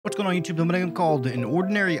What's going on YouTube? I'm going to called an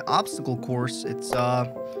ordinary obstacle course. It's just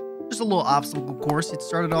a little obstacle course. It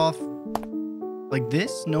started off like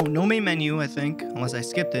this. No main menu, I think, unless I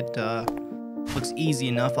skipped it. Looks easy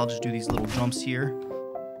enough. I'll just do these little jumps here.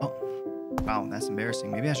 Oh, wow, that's embarrassing.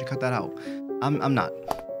 Maybe I should cut that out. I'm not.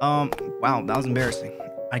 Wow, that was embarrassing.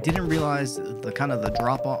 I didn't realize the kind of the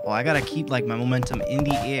drop off. Oh, I gotta keep like my momentum in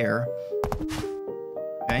the air.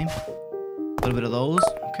 Okay, a little bit of those.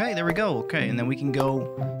 Okay, there we go. Okay, and then we can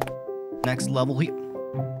go next level here.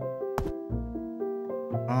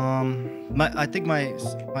 I think my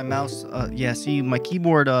mouse. Yeah, see my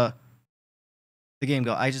keyboard. The game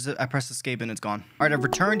go. I pressed escape and it's gone. All right, I've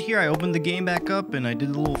returned here. I opened the game back up and I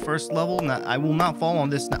did the little first level. Now I will not fall on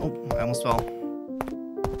this. Now, oh, I almost fell.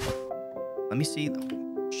 Let me see.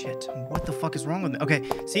 Shit, what the fuck is wrong with me? Okay,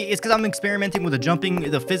 see, it's because I'm experimenting with the jumping,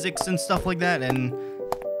 the physics and stuff like that, and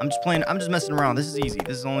I'm just playing. I'm just messing around. This is easy.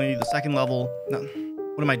 This is only the second level. No,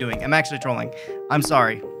 what am I doing? I'm actually trolling. I'm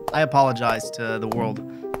sorry. I apologize to the world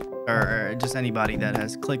or just anybody that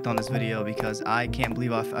has clicked on this video because I can't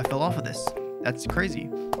believe I fell off of this. That's crazy.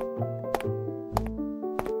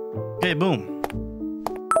 Okay, boom.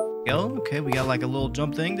 Go. Okay, we got like a little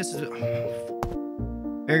jump thing. This is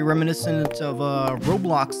very reminiscent of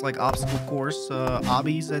Roblox, like obstacle course,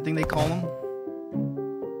 obbies, I think they call them.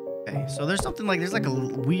 Okay, so there's something like there's like a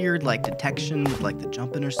weird like detection with like the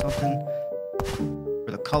jumping or something.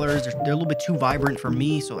 For the colors, they're a little bit too vibrant for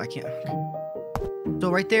me, so I can't.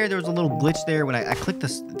 So right there was a little glitch there when I clicked the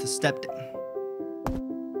step.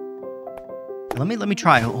 Let me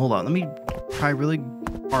try. Hold on. Let me try really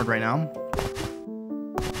hard right now.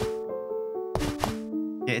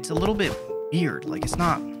 Yeah, it's a little bit weird. Like it's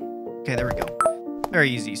not. Okay, there we go. Very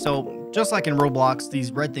easy. So just like in Roblox,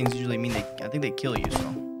 these red things usually mean I think they kill you.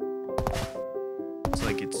 So it's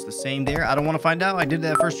like it's the same there. I don't want to find out. I did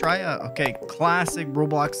that first try. Okay, classic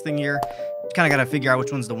Roblox thing here. Just kind of got to figure out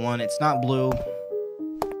which one's the one. It's not blue.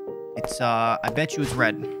 It's I bet you it's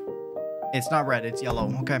red. It's not red. It's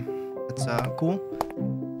yellow. Okay. That's cool.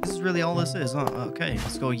 This is really all this is, huh? Okay,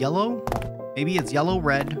 let's go yellow. Maybe it's yellow,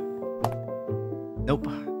 red. Nope.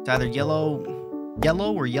 It's either yellow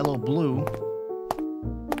or yellow, blue.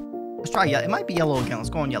 Let's try, yeah, it might be yellow again. Let's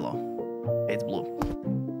go on yellow. Okay, it's blue.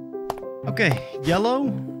 Okay,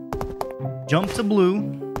 yellow. Jump to blue.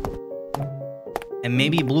 And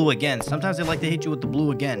maybe blue again. Sometimes they like to hit you with the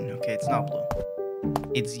blue again. Okay, it's not blue.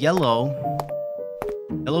 It's yellow.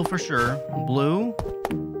 Yellow for sure. Blue.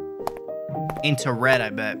 Into red,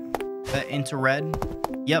 I bet. Into red.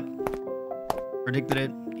 Yep. Predicted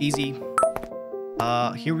it. Easy.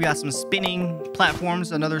 Here we got some spinning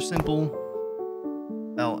platforms. Another simple.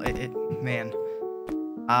 Well, man.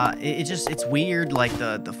 It's weird. Like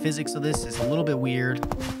the physics of this is a little bit weird.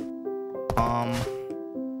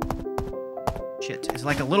 Shit. It's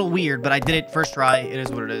like a little weird, but I did it first try. It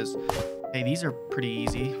is what it is. Hey, these are pretty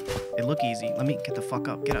easy. They look easy. Let me get the fuck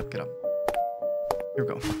up. Get up. Get up. Here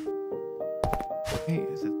we go. Hey,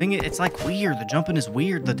 the thing is, it's like weird. The jumping is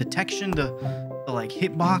weird. The detection, the like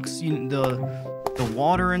hitbox, the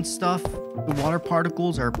water and stuff. The water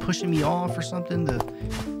particles are pushing me off or something. A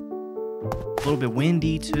little bit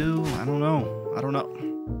windy too. I don't know.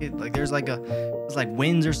 Like there's like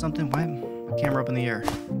winds or something. Why my camera up in the air?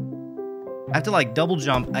 I have to like double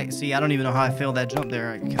jump. I don't even know how I failed that jump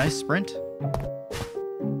there. Can I sprint?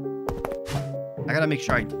 I gotta make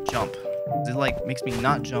sure I jump. It like makes me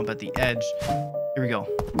not jump at the edge. Here we go.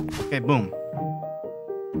 Okay, boom.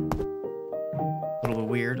 A little bit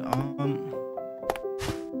weird.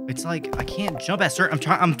 It's like I can't jump at certain.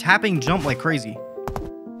 I'm tapping jump like crazy.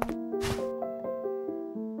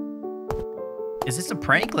 Is this a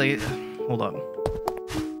prank? Like, hold up.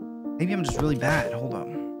 Maybe I'm just really bad. Hold up.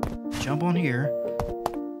 Jump on here.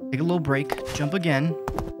 Take a little break. Jump again.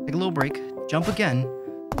 Take a little break. Jump again.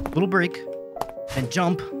 Little break. Then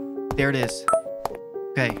jump. There it is.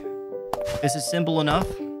 Okay. This is simple enough.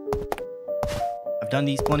 I've done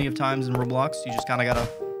these plenty of times in Roblox. You just kind of gotta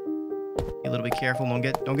be a little bit careful. Don't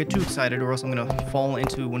get too excited, or else I'm gonna fall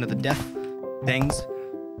into one of the death things.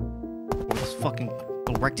 Or this fucking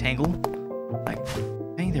little rectangle. Like,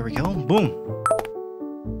 hey, there we go. Boom.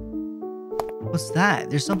 What's that?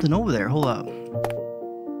 There's something over there. Hold up.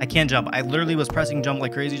 I can't jump. I literally was pressing jump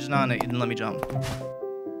like crazy just now, and it didn't let me jump.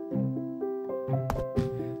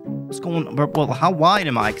 What's going on? Well, how wide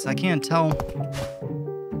am I? Because I can't tell.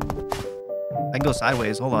 I can go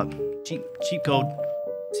sideways. Hold up. Cheat code.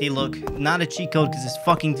 See, look. Not a cheat code because this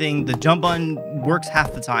fucking thing, the jump button works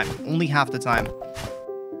half the time. Only half the time.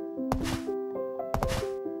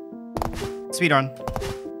 Speedrun.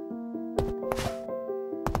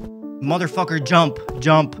 Motherfucker,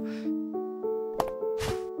 jump.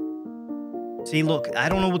 See, look, I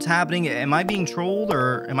don't know what's happening. Am I being trolled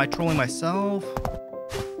or am I trolling myself?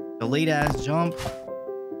 The late ass jump.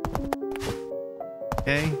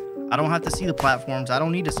 Okay. I don't have to see the platforms. I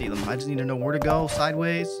don't need to see them. I just need to know where to go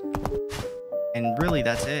sideways. And really,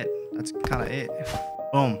 that's it. That's kind of it.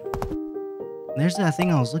 Boom. There's that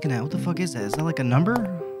thing I was looking at. What the fuck is that? Is that like a number?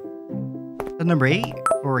 Is that number 8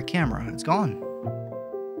 or a camera? It's gone.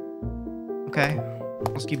 Okay.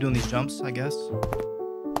 Let's keep doing these jumps, I guess.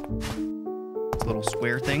 These little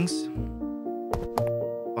square things.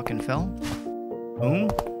 Fucking fell. Boom.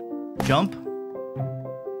 Jump.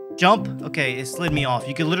 Jump. Okay, it slid me off.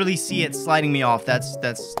 You could literally see it sliding me off. That's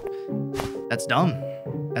dumb.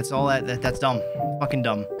 That's all that's dumb. Fucking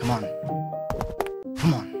dumb. Come on.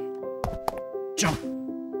 Come on. Jump.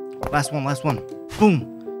 Last one. Boom.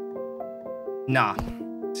 Nah.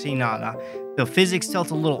 See, nah. The physics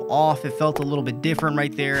felt a little off. It felt a little bit different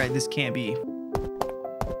right there. This can't be.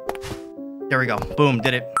 There we go. Boom.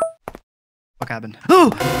 Did it. What happened?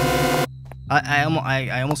 Oh!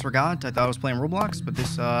 I almost forgot. I thought I was playing Roblox, but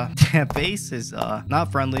this face is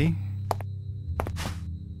not friendly.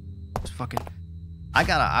 It's fucking.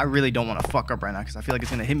 I really don't want to fuck up right now because I feel like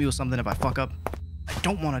it's gonna hit me with something if I fuck up. I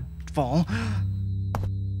don't want to fall.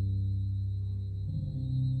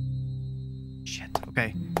 Shit.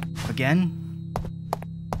 Okay. Again.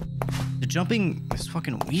 The jumping is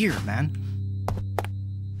fucking weird, man.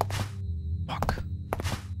 Fuck.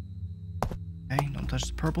 Okay. Don't touch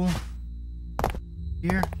the purple.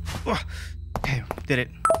 Here. Ugh. Okay. Did it.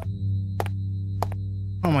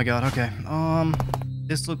 Oh my god. Okay.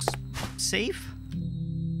 This looks safe.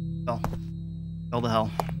 Fell to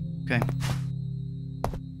hell. Okay.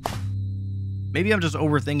 Maybe I'm just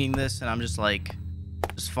overthinking this and I'm just like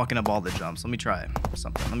fucking up all the jumps. Let me try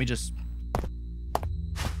something. Let me just.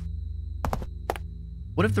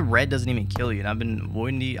 What if the red doesn't even kill you? And I've been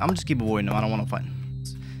avoiding the. I'm just keep avoiding them. I don't want to fight.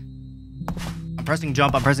 I'm pressing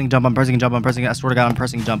jump. I'm pressing jump. I'm pressing jump. I'm pressing. I swear to God, I'm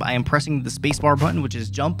pressing jump. I am pressing the spacebar button, which is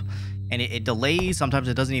jump, and it delays. Sometimes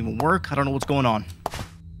it doesn't even work. I don't know what's going on.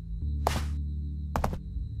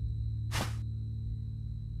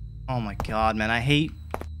 Oh my god, man. I hate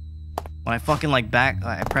when I fucking like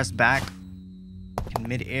I press back in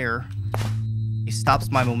mid-air. It stops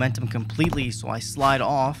my momentum completely, so I slide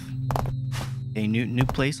off. Okay, new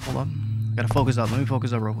place. Hold up. I gotta focus up. Let me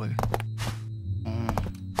focus up real quick.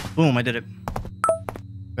 Boom, I did it.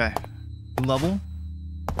 Okay. New level.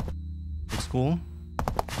 Looks cool.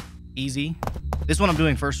 Easy. This one I'm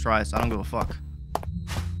doing first try, so I don't give a fuck.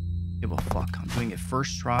 Give a fuck. I'm doing it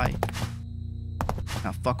first try.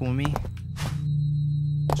 Not fucking with me.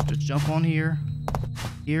 Just jump on here,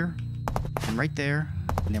 and right there,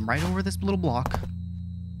 and then right over this little block.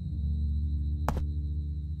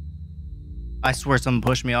 I swear something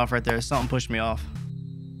pushed me off right there. Something pushed me off.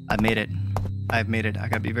 I made it. I've made it. I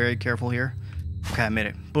gotta be very careful here. Okay, I made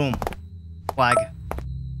it. Boom. Flag.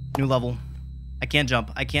 New level. I can't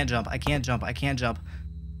jump. I can't jump. I can't jump. I can't jump.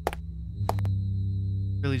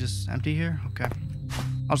 Really just empty here? Okay.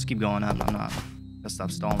 I'll just keep going. I'm not. Let's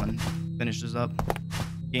stop stalling. Finish this up.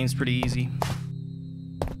 Game's pretty easy.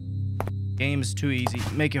 Game is too easy.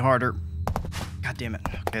 Make it harder. God damn it.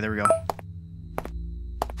 Okay, there we go.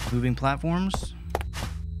 Moving platforms.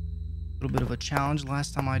 A little bit of a challenge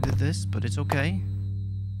last time I did this, but it's okay.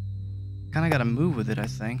 Kind of got to move with it, I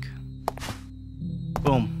think.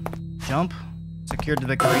 Boom. Jump. Secured the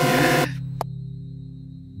victory.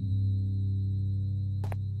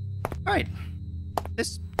 Alright.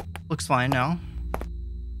 This looks fine now.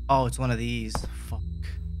 Oh, it's one of these. Fuck.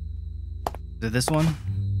 Is it this one?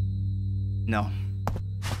 No.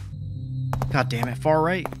 God damn it. Far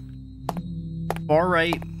right. Far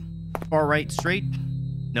right. Far right straight.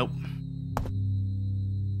 Nope.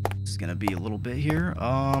 It's gonna be a little bit here.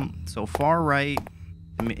 So far right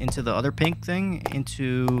into the other pink thing,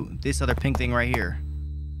 into this other pink thing right here.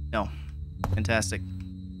 No. Fantastic.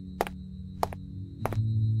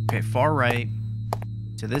 Okay, far right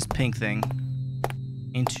to this pink thing,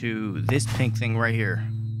 into this pink thing right here.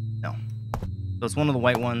 No. So it's one of the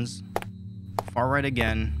white ones. Far right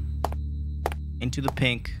again. Into the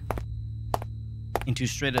pink. Into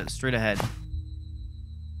straight ahead.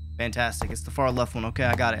 Fantastic. It's the far left one. Okay,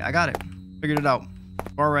 I got it. I got it. Figured it out.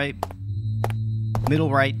 Far right.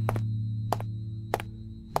 Middle right.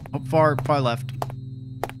 Oh, far left.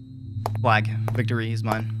 Flag. Victory is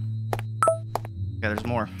mine. Okay, there's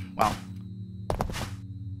more. Wow.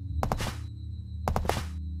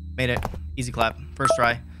 Made it. Easy clap. First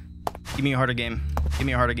try. Give me a harder game. Give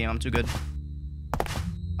me a harder game. I'm too good.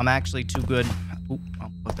 I'm actually too good. Oop, I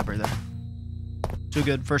fucked up right there. Too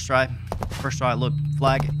good. First try. First try. Look.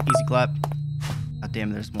 Flag. Easy clap. God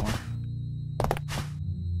damn, there's more.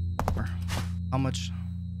 How much?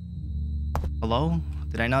 Hello?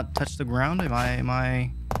 Did I not touch the ground? Am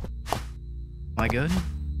I good?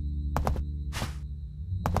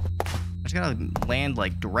 I just gotta land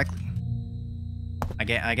like directly.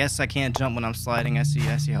 I guess I can't jump when I'm sliding. I see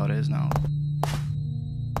how it is now.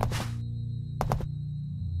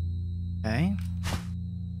 Okay.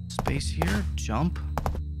 Space here. Jump.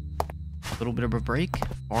 A little bit of a break.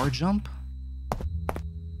 Bar jump.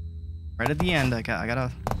 Right at the end, I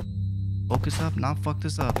gotta focus up, not fuck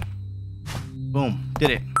this up. Boom.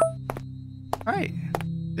 Did it. Alright.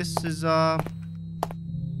 This is,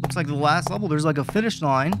 looks like the last level. There's like a finish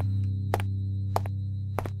line.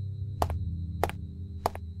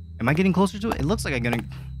 Am I getting closer to it? It looks like I'm gonna...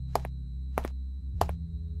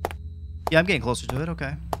 Yeah, I'm getting closer to it.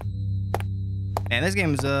 Okay. Man, this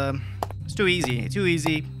game is, it's too easy. It's too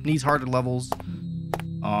easy. Needs harder levels.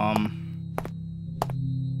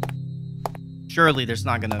 Surely there's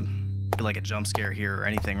not gonna be like a jump scare here or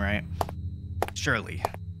anything, right? Surely.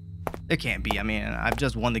 There can't be. I mean, I've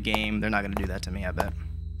just won the game. They're not gonna do that to me, I bet.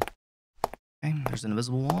 Okay, there's an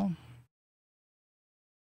invisible wall.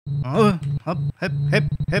 Oh, up, hip, hip,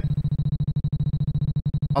 hip.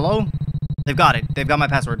 Hello? They've got it. They've got my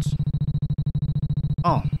passwords.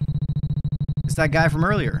 Oh. It's that guy from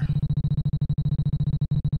earlier.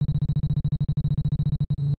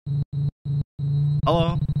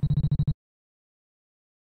 Hello?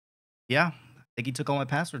 Yeah. I think he took all my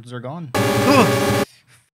passwords. They're gone. Ugh.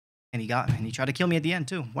 And he tried to kill me at the end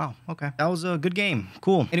too. Wow. Okay. That was a good game.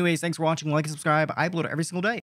 Cool. Anyways, thanks for watching. Like and subscribe. I upload every single day.